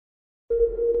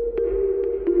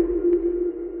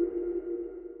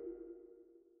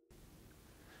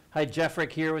Hi, Jeff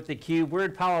Frick here with theCUBE. We're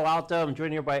in Palo Alto. I'm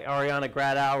joined here by Ariana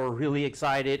Gradow. We're really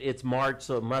excited. It's March,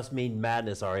 so it must mean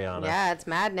madness, Ariana. Yeah, it's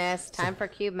madness. Time for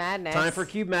CUBEmadness. Time for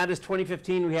CUBEmadness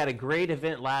 2015. We had a great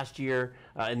event last year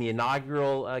in the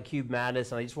inaugural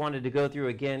CUBEmadness, and I just wanted to go through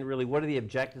again, really, what are the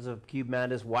objectives of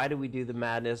CUBEmadness? Why do we do the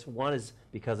madness? One is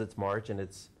because it's March, and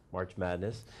it's March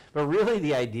Madness. But really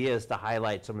the idea is to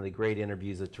highlight some of the great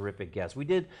interviews of terrific guests. We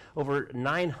did over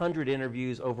 900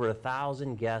 interviews, over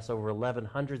 1,000 guests, over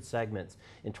 1,100 segments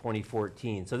in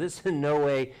 2014. So this in no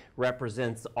way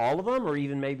represents all of them or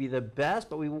even maybe the best,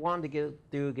 but we wanted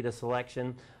to get a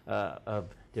selection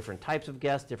of different types of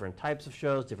guests, different types of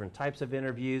shows, different types of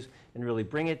interviews, and really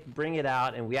bring it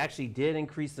out. And we actually did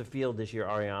increase the field this year,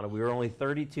 Ariana. We were only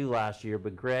 32 last year,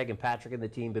 but Greg and Patrick and the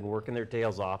team been working their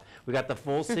tails off. We got the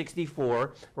full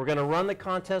 64. We're going to run the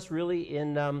contest really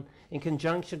in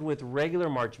conjunction with regular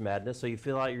March Madness. So you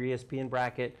fill out your ESPN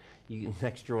bracket.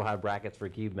 Next year we'll have brackets for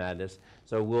CUBEmadness.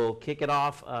 So we'll kick it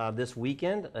off this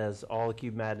weekend, as all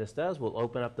CUBEmadness does. We'll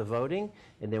open up the voting,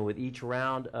 and then with each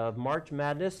round of March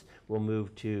Madness, we'll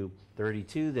move to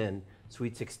 32, then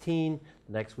Sweet 16.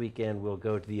 Next weekend we'll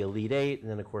go to the Elite 8, and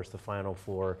then of course the Final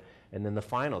 4, and then the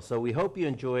final. So we hope you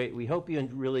enjoy it. We hope you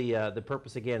really, the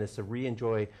purpose again is to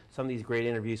re-enjoy some of these great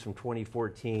interviews from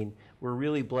 2014. We're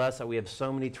really blessed that we have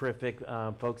so many terrific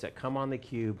folks that come on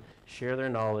theCUBE, share their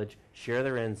knowledge, share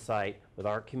their insight with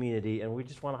our community, and we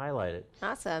just want to highlight it.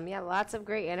 Awesome, yeah, lots of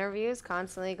great interviews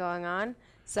constantly going on.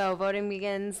 So voting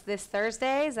begins this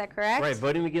Thursday, is that correct? Right,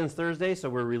 voting begins Thursday, so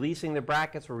we're releasing the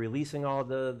brackets, we're releasing all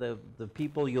the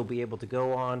people you'll be able to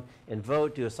go on and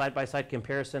vote, do a side-by-side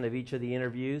comparison of each of the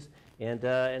interviews,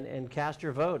 and cast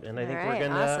your vote. And I think we're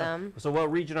going to, awesome. So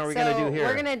what region are we going to do here?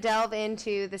 We're going to delve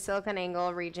into the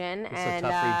SiliconANGLE region. It's a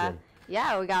tough region.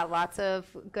 Yeah, we got lots of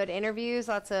good interviews,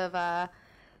 lots of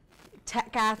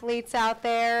tech athletes out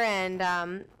there,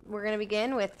 and we're going to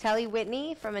begin with Telly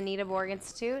Whitney from Anita Borg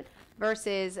Institute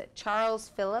versus Charles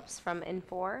Phillips from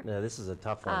Infor. Yeah, this is a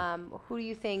tough one. Who do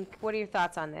you think, what are your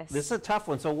thoughts on this? This is a tough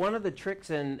one. So one of the tricks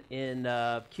in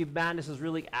CUBEmadness is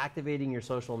really activating your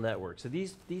social network. So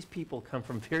these people come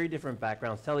from very different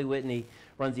backgrounds. Telly Whitney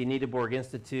runs the Anita Borg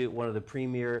Institute, one of the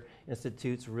premier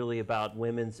institutes really about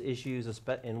women's issues,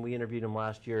 and we interviewed him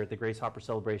last year at the Grace Hopper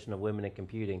Celebration of Women in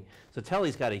Computing. So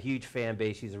Telly's got a huge fan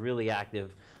base. She's a really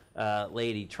active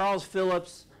lady. Charles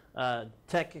Phillips,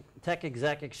 tech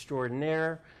exec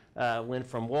extraordinaire, went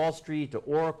from Wall Street to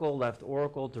Oracle, left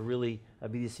Oracle to really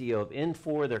be the CEO of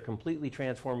Infor. They're completely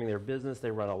transforming their business.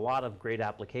 They run a lot of great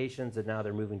applications, and now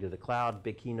they're moving to the cloud.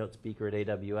 Big keynote speaker at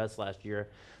AWS last year.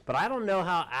 But I don't know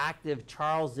how active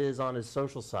Charles is on his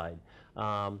social side.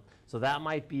 So that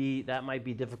might be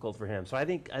difficult for him. So I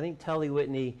think Telly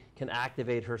Whitney can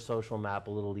activate her social map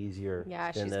a little easier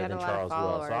than Charles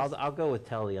will. So I'll go with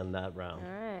Telly on that round.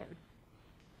 All right.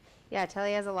 Yeah,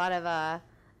 Telly has a lot of a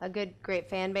great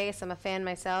fan base. I'm a fan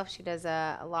myself. She does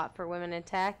a lot for women in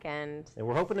tech, and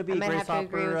we're hoping to be Grace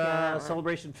Hopper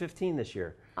Celebration 15 this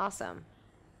year. Awesome.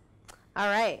 All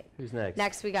right. Who's next?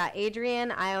 Next we got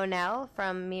Adrienne Ionel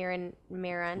from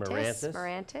Mirantis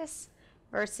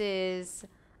versus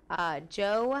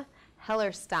Joe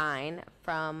Hellerstein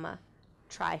from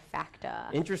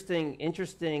Trifacta.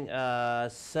 Interesting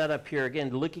setup here. Again,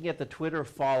 looking at the Twitter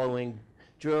following,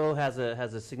 Joe has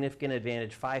a significant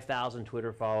advantage, 5,000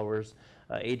 Twitter followers,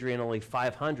 Adrienne only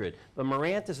 500. But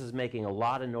Mirantis is making a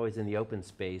lot of noise in the open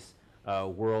space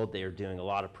world. They're doing a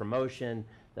lot of promotion.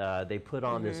 They put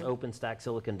on this OpenStack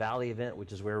Silicon Valley event,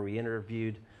 which is where we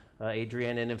interviewed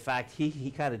Adrienne. And in fact, he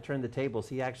kind of turned the tables.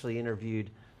 He actually interviewed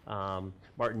Martin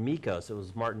Mikos. It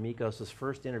was Martin Mikos'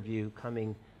 first interview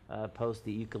coming post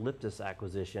the Eucalyptus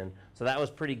acquisition. So that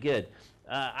was pretty good.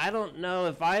 I don't know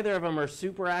if either of them are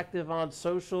super active on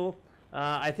social.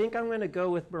 I think I'm going to go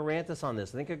with Mirantis on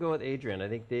this. I think I'll go with Adrienne. I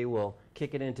think they will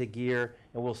kick it into gear,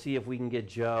 and we'll see if we can get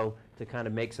Joe to kind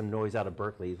of make some noise out of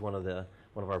Berkeley. He's one of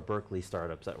our Berkeley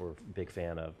startups that we're a big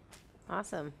fan of.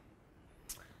 Awesome.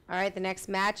 All right, the next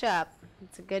matchup.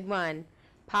 It's a good one.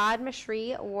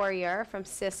 Padmasree Warrior from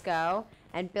Cisco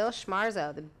and Bill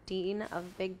Schmarzo, the Dean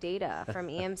of Big Data from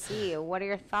EMC. What are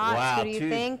your thoughts? Wow, who do you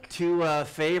think? Two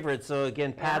favorites. So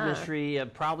again,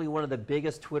 Padmasree, probably one of the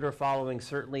biggest Twitter following,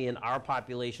 certainly in our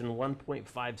population,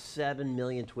 1.57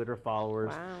 million Twitter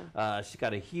followers. Wow. She's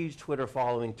got a huge Twitter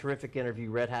following, terrific interview,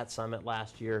 Red Hat Summit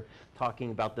last year,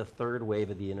 talking about the third wave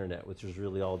of the internet, which is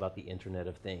really all about the Internet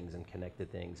of Things and connected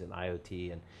things and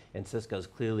IoT, and Cisco's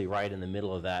clearly right in the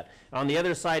middle of that. On the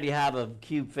other side, you have a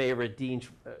CUBE favorite,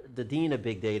 the Dean of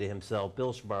Big Data himself,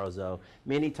 Bill Schmarzo,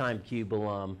 many-time CUBE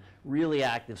alum, really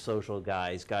active social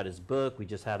guy. He's got his book. We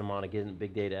just had him on again,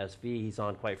 Big Data SV. He's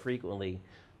on quite frequently.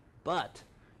 But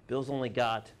Bill's only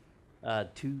got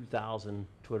 2,000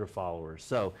 Twitter followers.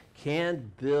 So can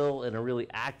Bill, in a really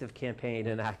active campaign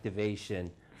and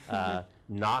activation,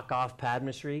 knock off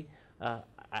Padmasree?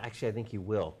 Actually, I think he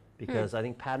will, because I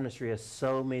think Padmasree has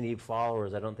so many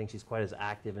followers. I don't think she's quite as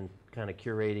active in kind of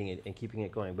curating and keeping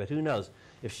it going. But who knows?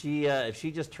 If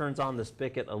she just turns on the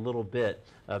spigot a little bit,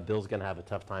 Bill's going to have a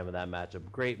tough time in that matchup.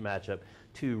 Great matchup.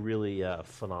 Two really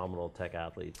phenomenal tech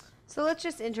athletes. So let's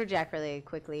just interject really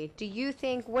quickly. Do you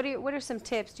think, what are some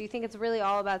tips? Do you think it's really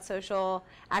all about social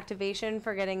activation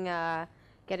for getting to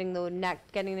the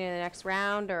next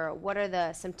round, or what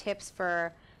are some tips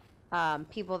for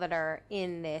people that are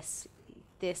in this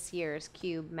year's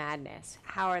CUBE Madness?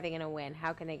 How are they going to win?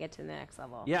 How can they get to the next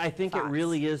level? Yeah, I think it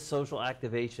really is social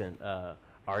activation,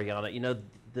 Ariana. You know,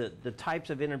 the types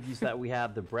of interviews that we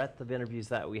have, the breadth of interviews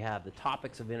that we have, the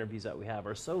topics of interviews that we have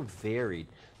are so varied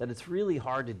that it's really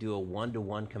hard to do a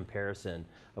one-to-one comparison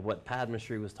of what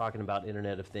Padmasree was talking about,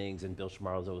 Internet of Things, and Bill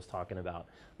Schmarzo was talking about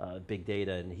big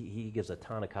data, and he gives a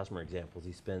ton of customer examples.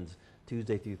 He spends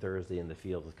Tuesday through Thursday in the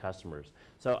field with customers.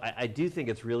 So I do think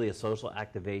it's really a social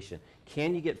activation.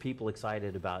 Can you get people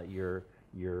excited about your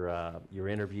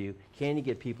interview? Can you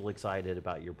get people excited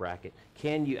about your bracket?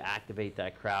 Can you activate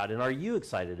that crowd? And are you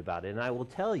excited about it? And I will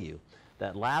tell you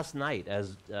that last night,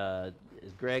 as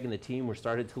Greg and the team were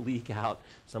started to leak out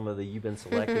some of the you've been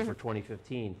selected for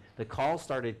 2015, the calls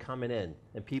started coming in,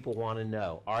 and people want to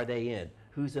know, are they in?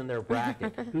 Who's in their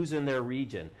bracket? Who's in their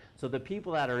region? So the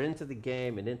people that are into the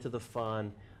game and into the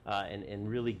fun and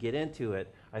really get into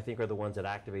it, I think are the ones that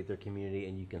activate their community,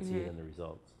 and you can see it in the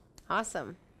results.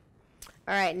 Awesome.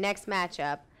 All right, next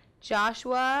matchup,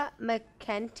 Joshua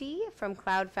McKenty from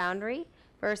Cloud Foundry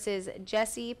versus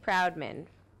Jesse Proudman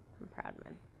from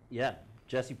Proudman. Yeah,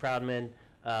 Jesse Proudman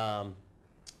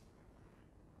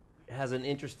has an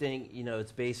interesting,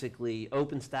 it's basically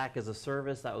OpenStack as a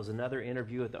service. That was another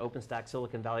interview at the OpenStack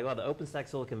Silicon Valley. Well, the OpenStack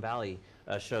Silicon Valley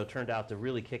show turned out to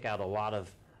really kick out a lot of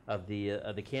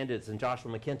the candidates. And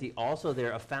Joshua McKenty, also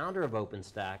there, a founder of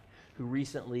OpenStack, who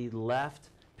recently left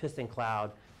Piston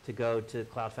Cloud to go to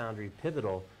Cloud Foundry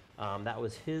Pivotal. That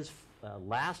was his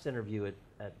last interview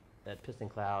at Piston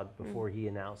Cloud before he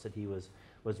announced that he was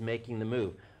making the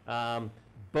move.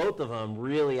 Both of them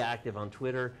really active on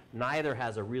Twitter. Neither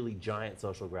has a really giant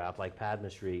social graph like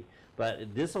Padmasree,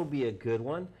 but this will be a good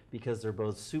one because they're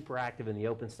both super active in the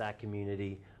OpenStack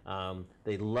community.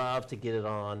 They love to get it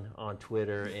on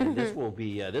Twitter, and this will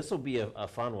be a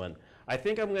fun one. I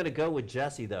think I'm going to go with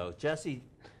Jesse though. Jesse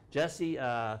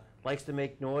likes to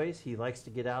make noise. He likes to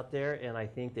get out there, and I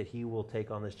think that he will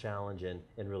take on this challenge and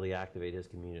really activate his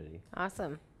community.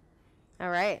 Awesome. All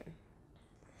right.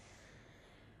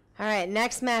 All right,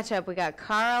 next matchup, we got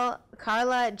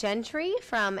Carla Gentry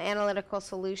from Analytical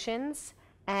Solutions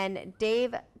and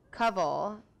Dave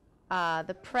Covell,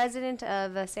 the president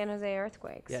of the San Jose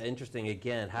Earthquakes. Yeah, interesting.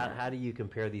 Again, how do you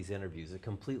compare these interviews? They're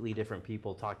completely different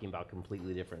people talking about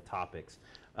completely different topics.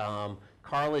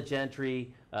 Carla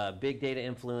Gentry, big data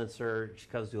influencer. She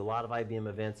comes to a lot of IBM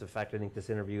events. In fact, I think this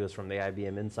interview is from the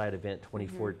IBM Insight event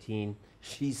 2014.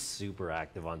 She's super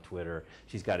active on Twitter.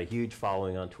 She's got a huge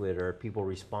following on Twitter. People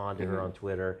respond to her on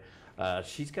Twitter.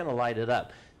 She's going to light it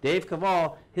up. Dave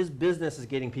Covell, his business is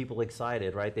getting people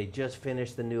excited, right? They just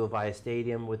finished the new Avaya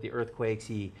Stadium with the Earthquakes.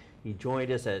 He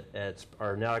joined us at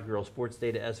our inaugural Sports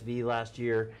Data SV last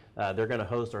year. They're going to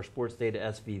host our Sports Data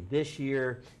SV this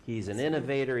year. He's an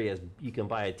innovator. You can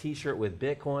buy a T-shirt with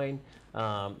Bitcoin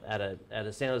at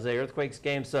a San Jose Earthquakes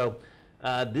game. So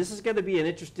this is going to be an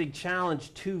interesting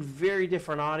challenge. Two very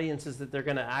different audiences that they're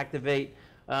going to activate.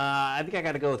 I think I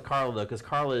got to go with Carla though, because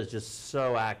Carla is just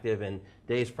so active, and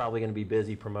Dave's probably going to be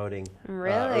busy promoting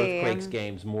Earthquakes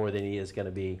games more than he is going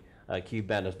to be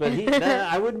CUBEmadness. But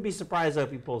I wouldn't be surprised though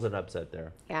if he pulls an upset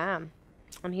there. Yeah,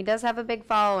 and he does have a big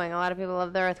following. A lot of people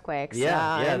love the Earthquakes.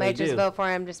 Yeah, they might just vote for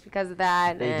him just because of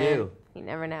that. They do. You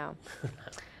never know.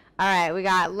 All right, we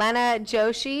got Lena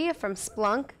Joshi from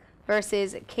Splunk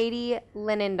versus Katie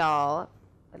Linendahl,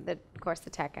 of course, the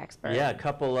tech expert. Yeah,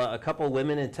 a couple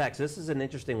women in tech. So this is an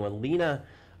interesting one. Lena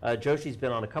Joshi's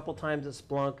been on a couple times at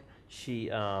Splunk. She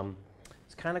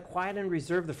is kind of quiet and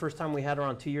reserved the first time we had her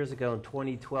on 2 years ago in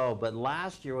 2012. But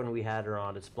last year when we had her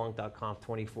on at Splunk.conf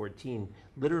 2014,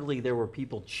 literally there were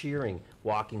people cheering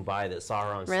walking by that saw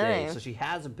her on stage. So she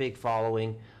has a big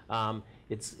following.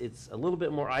 It's a little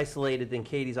bit more isolated than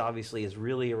Katie's, obviously, is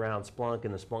really around Splunk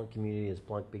and the Splunk community and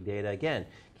Splunk big data. Again,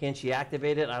 can she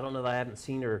activate it? I don't know that I haven't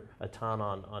seen her a ton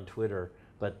on Twitter,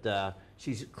 but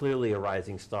she's clearly a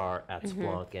rising star at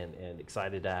Splunk and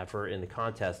excited to have her in the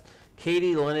contest.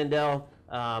 Katie Linendahl,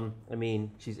 I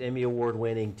mean, she's Emmy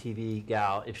award-winning TV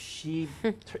gal. If she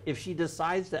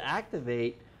decides to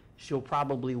activate, she'll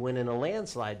probably win in a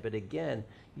landslide. But again,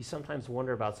 you sometimes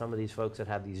wonder about some of these folks that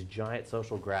have these giant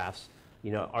social graphs.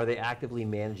 You know, are they actively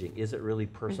managing? Is it really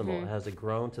personal? Has it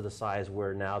grown to the size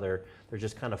where now they're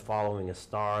just kind of following a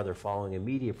star, they're following a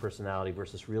media personality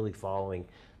versus really following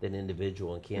an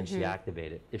individual, and can she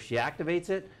activate it? If she activates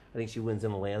it, I think she wins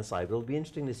in a landslide. But it'll be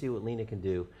interesting to see what Lena can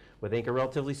do with, I think, a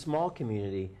relatively small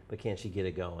community, but can she get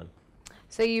it going?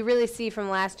 So you really see from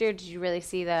last year, did you really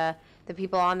see the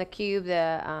people on theCUBE,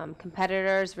 the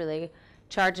competitors really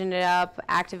charging it up,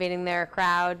 activating their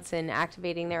crowds and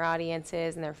activating their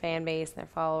audiences and their fan base and their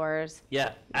followers?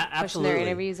 Yeah, absolutely. Pushing their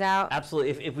interviews out?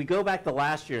 Absolutely. If we go back to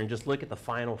last year and just look at the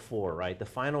Final Four, right? The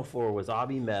Final Four was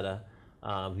Avi Mehta,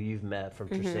 who you've met from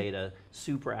Treseda,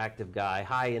 super active guy,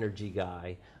 high energy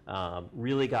guy,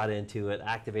 really got into it,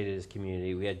 activated his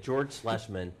community. We had George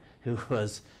Schlesman, who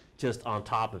was just on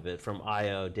top of it from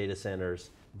I/O data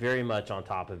centers, very much on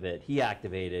top of it. He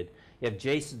activated. You have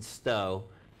Jason Stowe,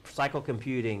 Cycle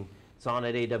Computing. It's on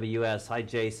at AWS. Hi,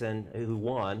 Jason, who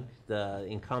won, the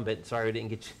incumbent. Sorry we didn't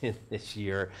get you in this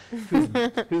year.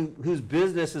 Whose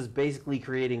business is basically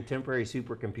creating temporary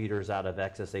supercomputers out of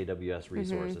excess AWS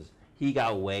resources. He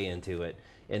got way into it.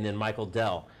 And then Michael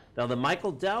Dell. Now the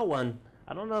Michael Dell one,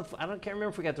 I can't remember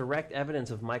if we got direct evidence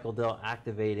of Michael Dell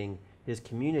activating his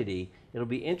community. It'll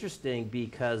be interesting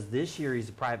because this year he's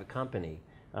a private company.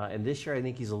 And this year I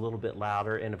think he's a little bit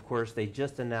louder. And of course they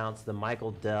just announced the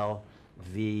Michael Dell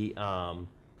v.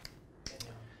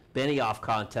 Benioff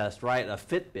contest, right? A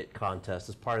Fitbit contest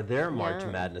as part of their March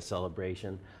Madness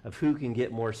celebration of who can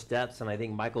get more steps. And I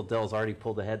think Michael Dell's already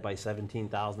pulled ahead by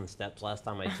 17,000 steps last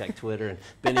time I checked Twitter, and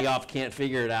Benioff can't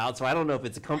figure it out. So I don't know if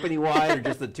it's company-wide or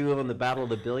just the two of them, the battle of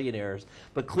the billionaires.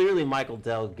 But clearly Michael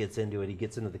Dell gets into it. He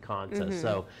gets into the contest.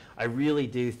 So I really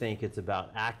do think it's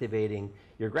about activating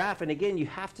your graph. And again, you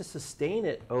have to sustain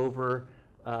it over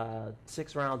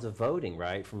 6 rounds of voting,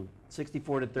 right? From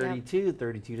 64 to 32,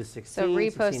 32 to 16. So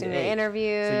reposting the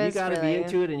interviews. So you got to really be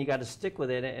into it, and you got to stick with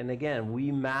it. And again,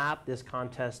 we map this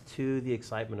contest to the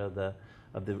excitement of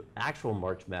the actual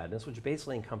March Madness, which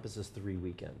basically encompasses 3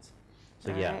 weekends.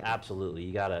 So yeah, absolutely,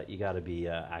 you gotta be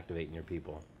activating your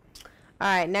people. All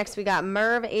right, next we got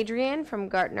Merv Adrian from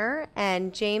Gartner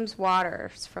and James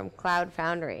Waters from Cloud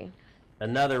Foundry.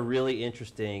 Another really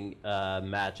interesting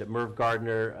matchup.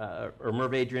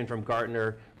 Merv Adrian from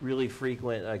Gartner, really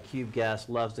frequent CUBE guest,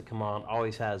 loves to come on,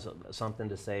 always has something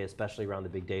to say, especially around the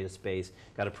big data space.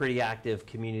 Got a pretty active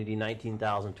community,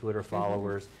 19,000 Twitter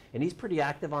followers, and he's pretty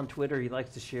active on Twitter. He likes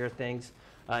to share things,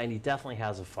 and he definitely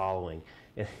has a following.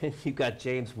 And you've got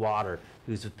James Water,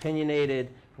 who's opinionated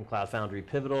from Cloud Foundry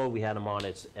Pivotal. We had him on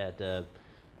at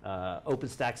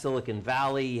OpenStack Silicon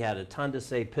Valley. He had a ton to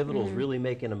say. Pivotal's really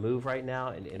making a move right now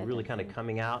and really kind of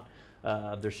coming out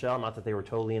of their shell. Not that they were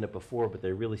totally in it before, but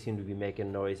they really seem to be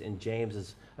making noise. And James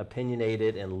is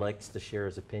opinionated and likes to share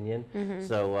his opinion.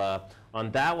 So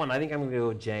on that one, I think I'm going to go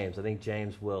with James. I think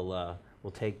James will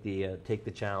take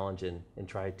the challenge and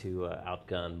try to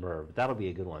outgun Merv. But that'll be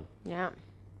a good one. Yeah.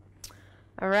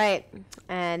 All right,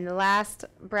 and the last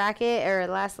bracket, or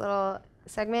last little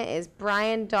segment, is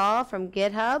Brian Dahl from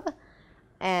GitHub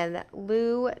and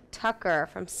Lou Tucker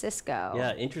from Cisco.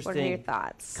 Yeah, interesting. What are your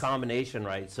thoughts? Combination,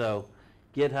 right? So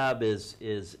GitHub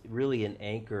is really an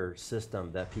anchor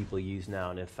system that people use now.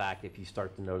 And in fact, if you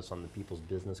start to notice on the people's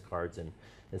business cards and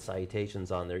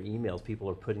citations on their emails, people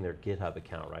are putting their GitHub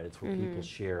account, right? It's where people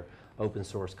share open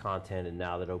source content, and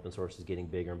now that open source is getting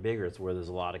bigger and bigger, it's where there's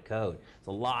a lot of code. There's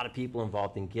a lot of people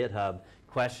involved in GitHub.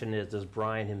 Question is, does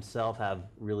Brian himself have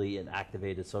really an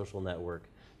activated social network?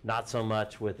 Not so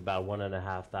much with about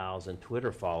 1,500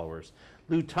 Twitter followers.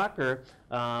 Lou Tucker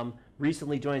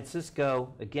recently joined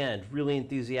Cisco. Again, really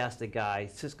enthusiastic guy.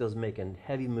 Cisco's making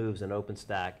heavy moves in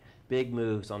OpenStack, big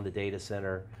moves on the data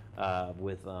center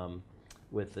with Jim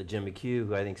McHugh,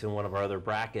 who I think is in one of our other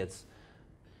brackets.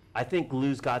 I think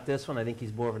Lou's got this one. I think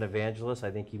he's more of an evangelist. I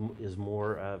think he is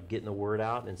more getting the word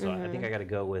out, and so I think I got to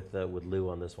go with Lou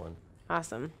on this one.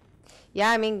 Awesome.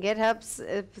 Yeah, I mean, GitHub's,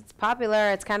 it's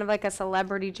popular. It's kind of like a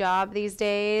celebrity job these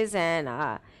days, and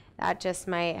that just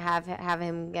might have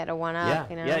him get a one-up.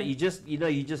 Yeah, you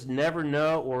just never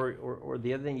know, or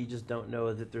the other thing you just don't know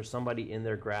is that there's somebody in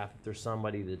their graph, if there's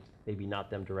somebody that maybe not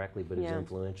them directly, but is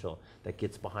influential, that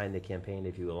gets behind the campaign,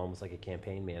 if you will, almost like a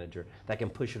campaign manager, that can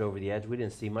push it over the edge. We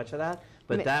didn't see much of that,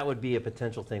 but that would be a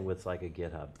potential thing with like a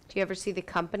GitHub. Do you ever see the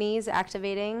companies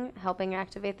helping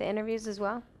activate the interviews as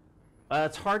well?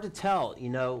 It's hard to tell,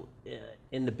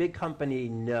 in the big company,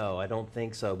 no, I don't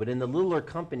think so. But in the littler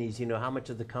companies, how much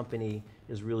of the company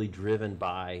is really driven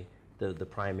by the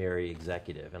primary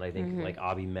executive. And I think like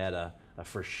CUBEmadness,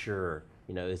 for sure,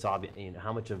 you know, it's obvious, you know,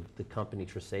 how much of the company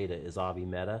Tresata is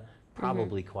CUBEmadness?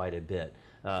 Probably quite a bit.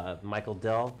 Michael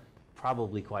Dell,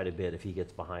 probably quite a bit if he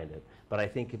gets behind it. But I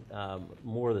think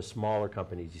more of the smaller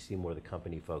companies, you see more of the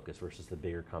company focus versus the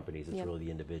bigger companies, it's really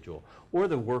the individual, or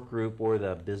the work group, or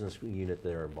the business unit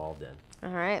they're involved in.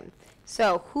 All right.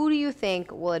 So who do you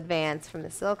think will advance from the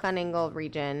SiliconANGLE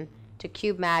region to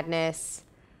CUBEmadness,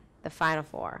 the Final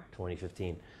Four?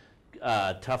 2015.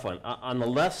 Tough one. On the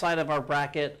left side of our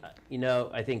bracket, you know,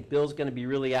 I think Bill's going to be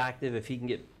really active if he can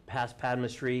get past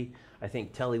Padmastry. I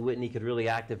think Telly Whitney could really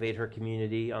activate her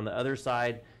community. On the other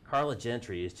side, Carla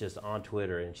Gentry is just on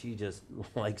Twitter, and she just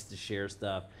likes to share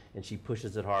stuff, and she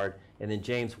pushes it hard. And then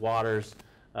James Waters,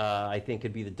 I think,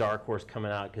 could be the dark horse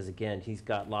coming out, because again, he's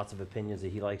got lots of opinions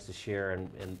that he likes to share,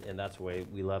 and that's why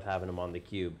we love having him on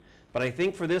theCUBE. But I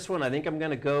think for this one, I think I'm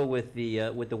going to go with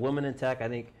the woman in tech. I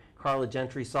think Carla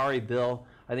Gentry. Sorry, Bill.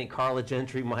 I think Carla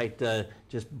Gentry might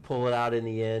just pull it out in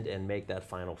the end and make that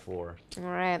Final Four. All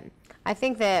right. I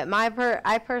think that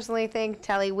I personally think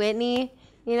Telly Whitney,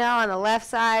 you know, on the left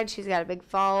side, she's got a big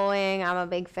following. I'm a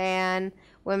big fan.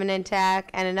 Women in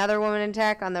tech, and another woman in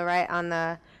tech on the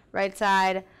right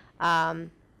side,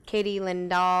 Katie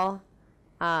Lindahl,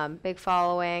 big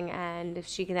following, and if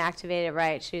she can activate it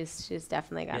right, she's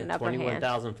definitely got an upper hand.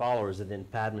 21,000 followers, and then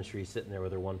Padmastry sitting there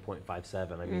with her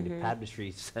 1.57. I mean, if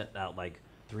Padmastry sent out like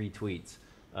 3 tweets,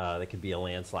 that could be a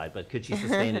landslide. But could she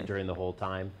sustain it during the whole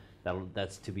time?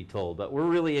 That's to be told. But we're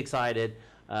really excited.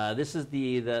 This is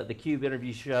the CUBE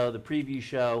interview show, the preview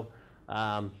show.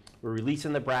 We're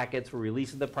releasing the brackets. We're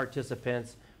releasing the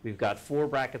participants. We've got 4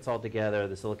 brackets altogether: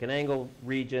 the SiliconANGLE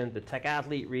region, the Tech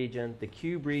Athlete region, the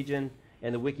CUBE region,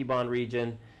 and the Wikibon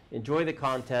region. Enjoy the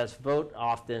contest. Vote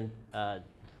often.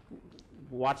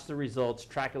 Watch the results.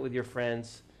 Track it with your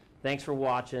friends. Thanks for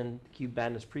watching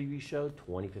CUBEmadness Preview Show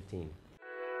 2015.